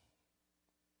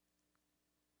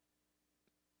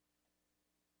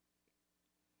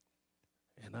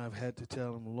 And I've had to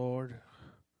tell him, Lord,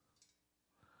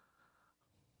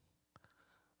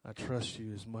 I trust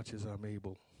you as much as I'm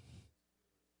able.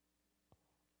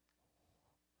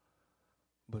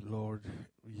 But Lord,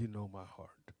 you know my heart.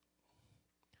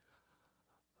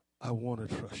 I want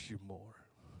to trust you more.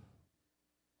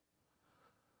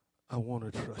 I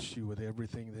want to trust you with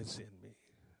everything that's in me.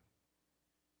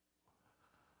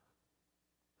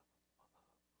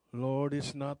 Lord,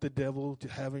 it's not the devil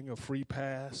having a free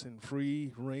pass and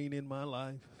free reign in my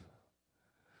life.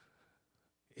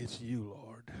 It's you,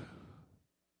 Lord.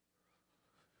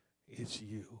 It's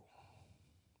you.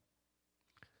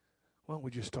 Why don't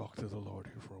we just talk to the Lord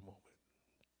here for a moment?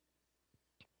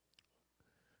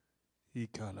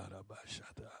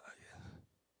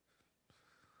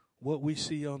 What we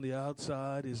see on the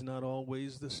outside is not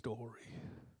always the story.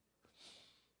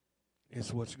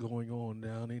 It's what's going on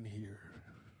down in here.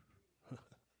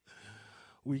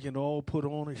 We can all put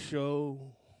on a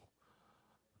show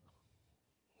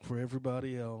for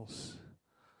everybody else,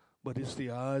 but it's the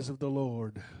eyes of the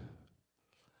Lord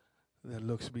that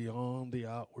looks beyond the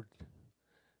outward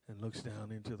and looks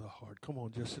down into the heart. Come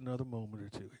on, just another moment or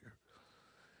two here.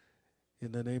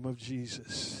 In the name of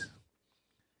Jesus.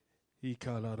 Do you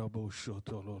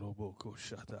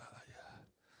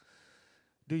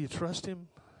trust him?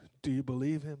 Do you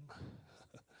believe him?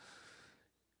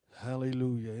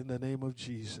 Hallelujah. In the name of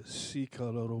Jesus. In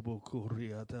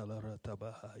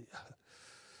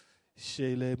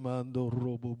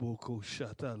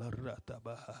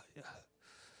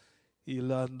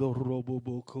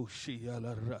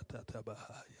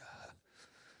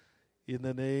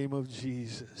the name of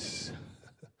Jesus.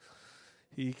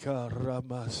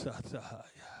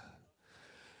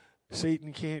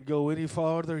 Satan can't go any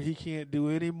farther. He can't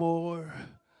do any more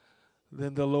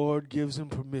than the Lord gives him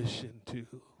permission to.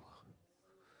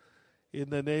 In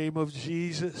the name of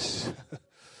Jesus.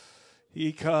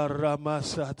 If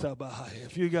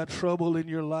you got trouble in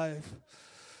your life,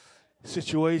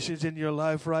 situations in your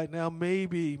life right now,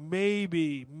 maybe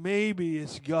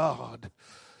it's God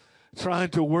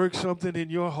trying to work something in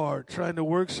your heart, trying to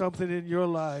work something in your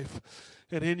life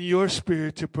and in your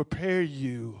spirit to prepare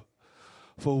you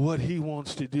for what he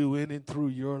wants to do in and through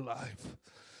your life.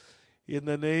 In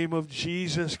the name of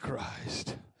Jesus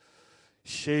Christ.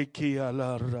 Sheki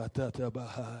ala ratata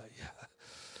bahaya.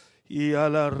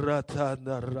 Iala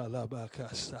ratana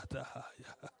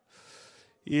ralabakasatahaya.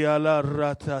 Iala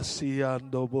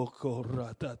ratasiando boko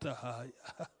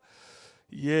ratatahaya.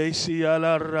 Yesi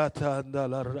ala ratanda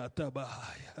la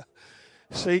ratabahaya.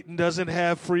 Satan doesn't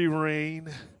have free reign.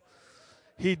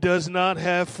 He does not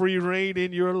have free reign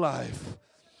in your life.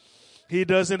 He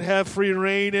doesn't have free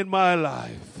reign in my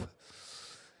life.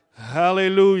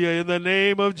 Hallelujah. In the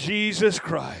name of Jesus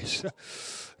Christ.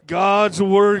 God's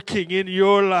working in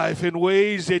your life in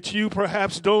ways that you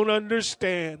perhaps don't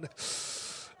understand.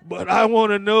 But I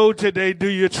want to know today, do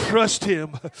you trust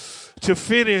him to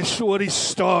finish what he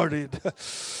started?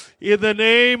 In the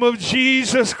name of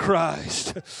Jesus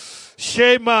Christ.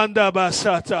 Shemanda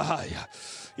basatahaya.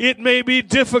 It may be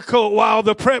difficult while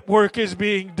the prep work is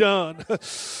being done.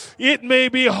 It may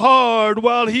be hard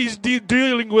while he's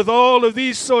dealing with all of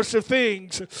these sorts of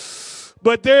things.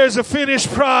 But there's a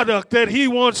finished product that he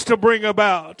wants to bring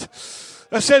about.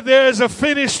 I said there's a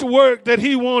finished work that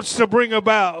he wants to bring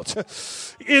about.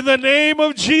 In the name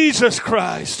of Jesus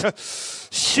Christ.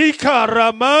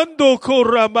 Shikaramando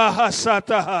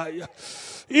koramahasatahaya.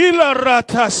 Ila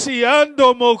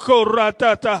ratasiando moko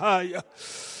ratatahaya.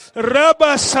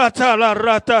 Rabasata la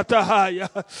ratatahaya.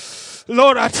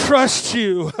 Lord, I trust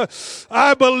you.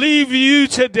 I believe you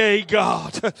today,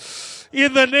 God.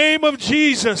 In the name of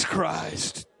Jesus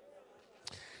Christ.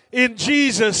 In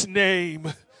Jesus'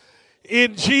 name.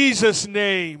 In Jesus'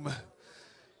 name.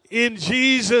 In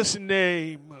Jesus'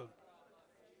 name.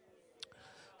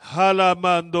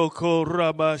 Halamando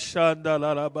koramashanda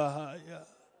la bahaya.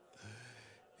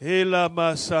 Ila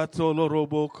masato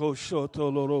loroboko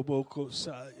shoto loroboko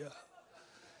saya.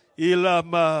 Ila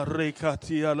ma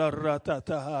rekati ala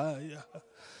ratatahaya.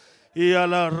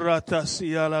 Iala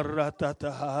ratasi ala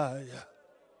ratatahaya.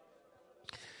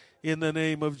 In the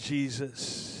name of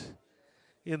Jesus.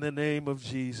 In the name of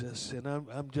Jesus. And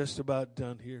I'm just about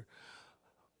done here.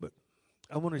 But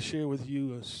I want to share with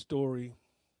you a story.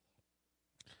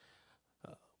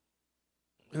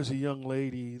 There's a young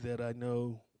lady that I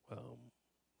know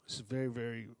is very,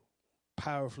 very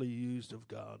powerfully used of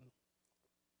God.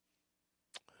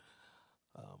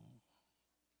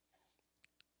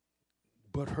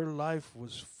 But her life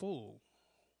was full,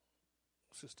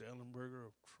 Sister Ellenberger,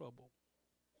 of trouble.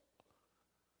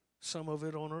 Some of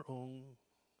it on her own.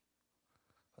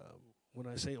 When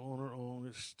I say on her own,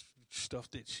 it's stuff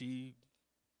that she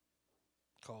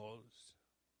caused.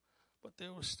 But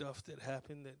there was stuff that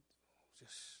happened that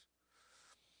just...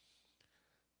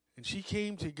 And she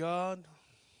came to God.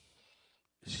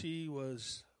 She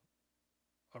was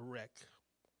a wreck.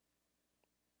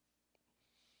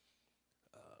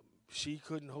 She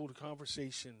couldn't hold a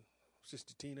conversation,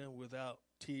 Sister Tina, without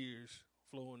tears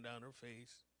flowing down her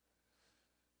face.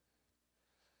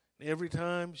 Every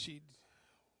time she'd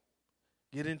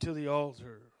get into the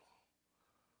altar,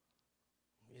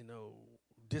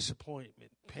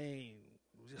 disappointment, pain,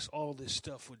 just all this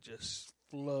stuff would just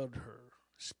flood her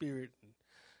spirit, and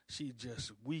she'd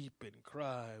just weep and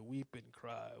cry, weep and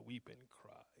cry, weep and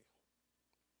cry.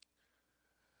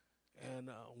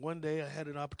 And one day I had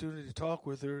an opportunity to talk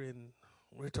with her, and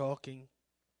we're talking,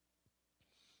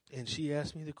 and she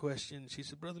asked me the question. She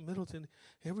said, Brother Middleton,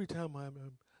 every time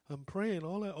I'm praying,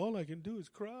 all I can do is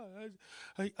cry.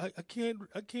 I can't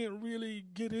really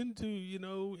get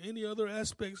into any other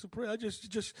aspects of prayer.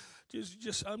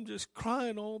 I'm just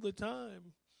crying all the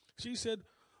time. She said,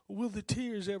 will the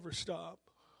tears ever stop?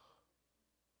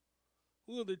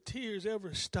 Will the tears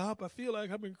ever stop? I feel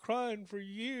like I've been crying for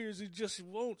years. It just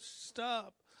won't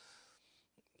stop.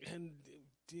 And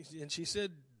she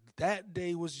said that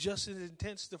day was just as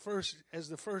intense as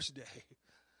the first day.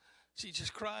 She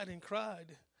just cried and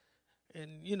cried.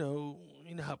 And you know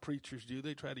how preachers do.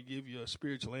 They try to give you a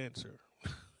spiritual answer.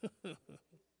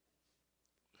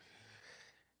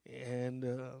 And,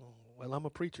 I'm a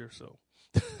preacher, so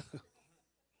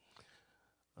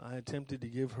I attempted to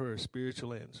give her a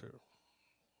spiritual answer.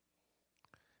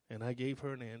 And I gave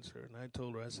her an answer, and I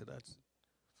told her, I said,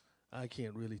 I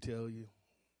can't really tell you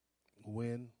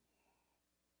when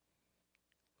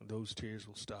those tears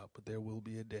will stop, but there will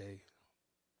be a day.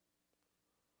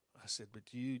 I said,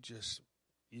 but you just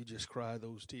cry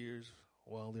those tears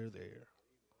while they're there.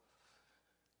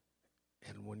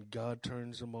 And when God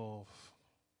turns them off,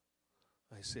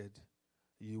 I said,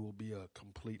 you will be a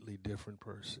completely different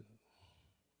person.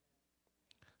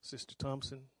 Sister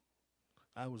Thompson,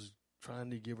 I was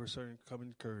trying to give her some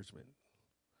encouragement.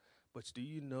 But do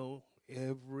you know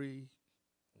every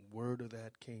word of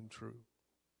that came true?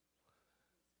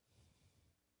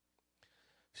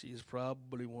 She is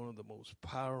probably one of the most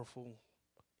powerful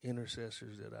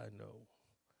intercessors that I know.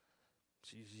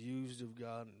 She's used of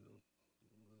God in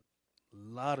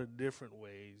a lot of different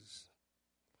ways.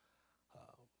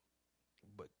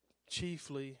 But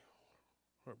chiefly,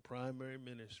 her primary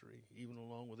ministry, even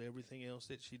along with everything else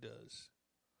that she does,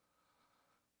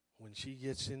 when she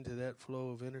gets into that flow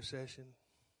of intercession,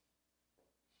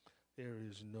 there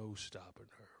is no stopping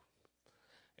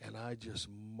her. And I just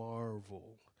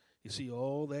marvel. You see,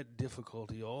 all that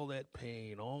difficulty, all that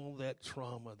pain, all that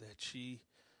trauma that she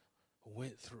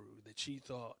went through, that she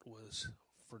thought was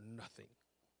for nothing,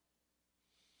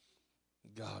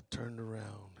 God turned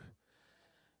around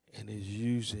and is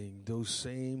using those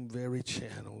same very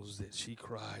channels that she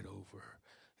cried over.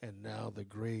 And now the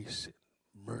grace,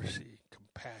 mercy,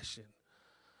 compassion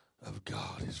of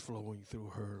God is flowing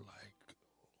through her like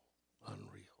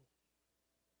unreal.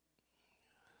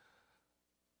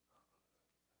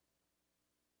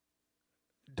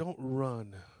 Don't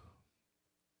run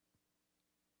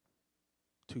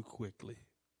too quickly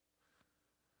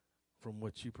from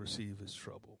what you perceive as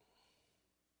trouble.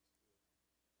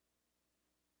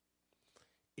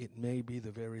 It may be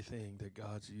the very thing that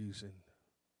God's using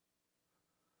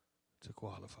to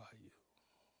qualify you.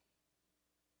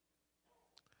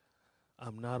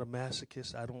 I'm not a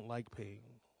masochist. I don't like pain.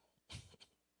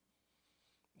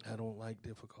 I don't like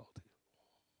difficulty.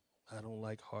 I don't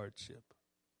like hardship.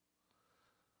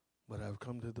 But I've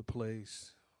come to the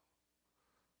place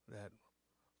that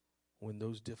when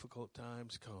those difficult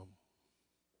times come,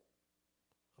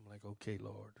 I'm like, okay,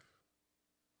 Lord,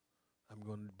 I'm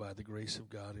going to, by the grace of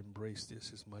God, embrace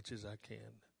this as much as I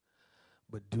can.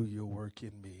 But do your work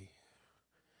in me.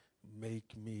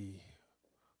 Make me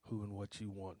who and what you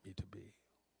want me to be.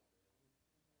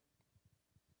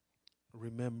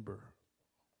 Remember,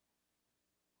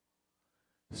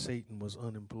 Satan was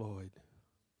unemployed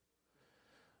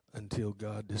until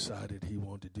God decided he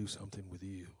wanted to do something with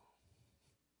you.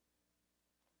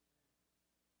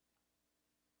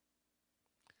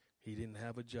 He didn't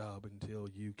have a job until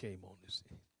you came on the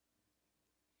scene.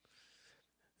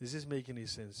 Does this make any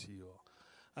sense to you all?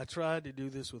 I tried to do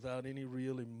this without any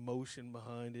real emotion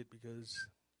behind it because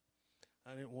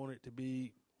I didn't want it to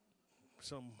be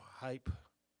some hype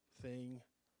thing,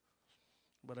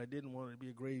 but I didn't want it to be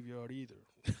a graveyard either.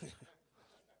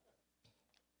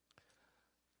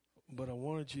 But I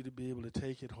wanted you to be able to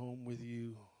take it home with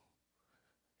you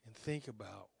and think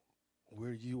about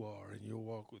where you are in your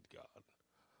walk with God.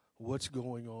 What's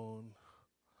going on?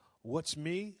 What's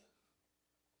me?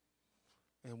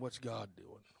 And what's God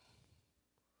doing?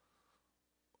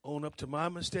 Own up to my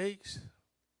mistakes,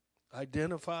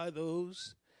 identify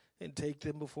those, and take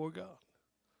them before God.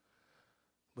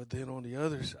 But then on the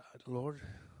other side, Lord,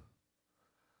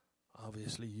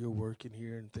 obviously you're working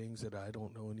here in things that I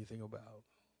don't know anything about.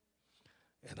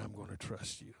 And I'm going to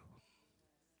trust you.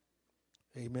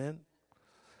 Amen.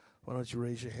 Why don't you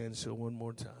raise your hands so one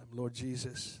more time. Lord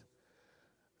Jesus,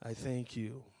 I thank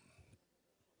you.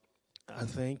 I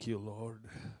thank you, Lord.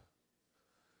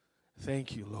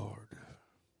 Thank you, Lord.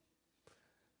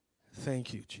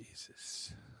 Thank you,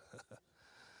 Jesus.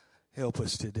 Help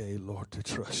us today, Lord, to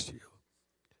trust you.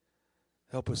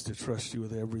 Help us to trust you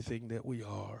with everything that we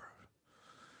are,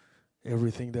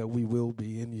 everything that we will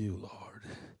be in you, Lord.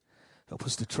 Help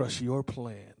us to trust your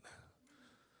plan.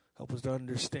 Help us to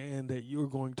understand that you're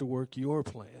going to work your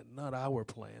plan, not our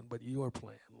plan, but your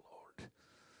plan, Lord.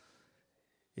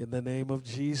 In the name of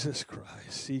Jesus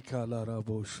Christ. In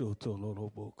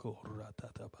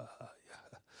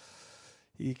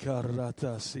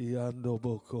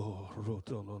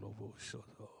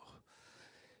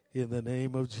the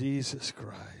name of Jesus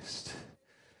Christ.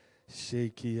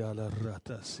 Sheki ala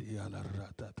rata si ala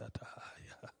rata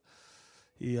tatahaya.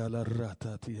 Iala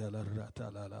rata ti ala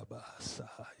rata la la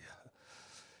basahaya.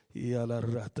 Iala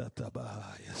rata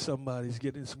tabahaya. Somebody's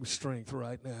getting some strength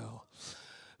right now.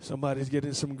 Somebody's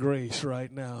getting some grace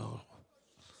right now.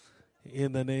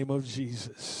 In the name of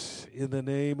Jesus. In the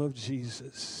name of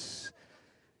Jesus.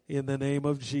 In the name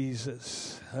of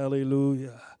Jesus.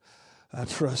 Hallelujah. I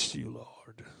trust you,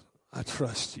 Lord. I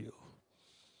trust you.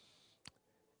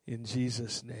 In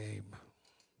Jesus' name.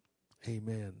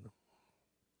 Amen.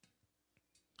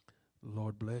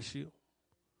 Lord bless you.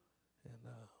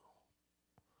 And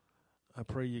I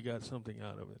pray you got something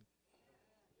out of it.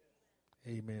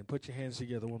 Amen. Put your hands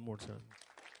together one more time.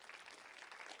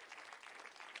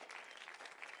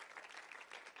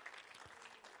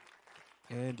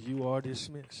 And you are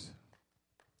dismissed.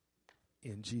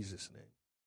 In Jesus' name.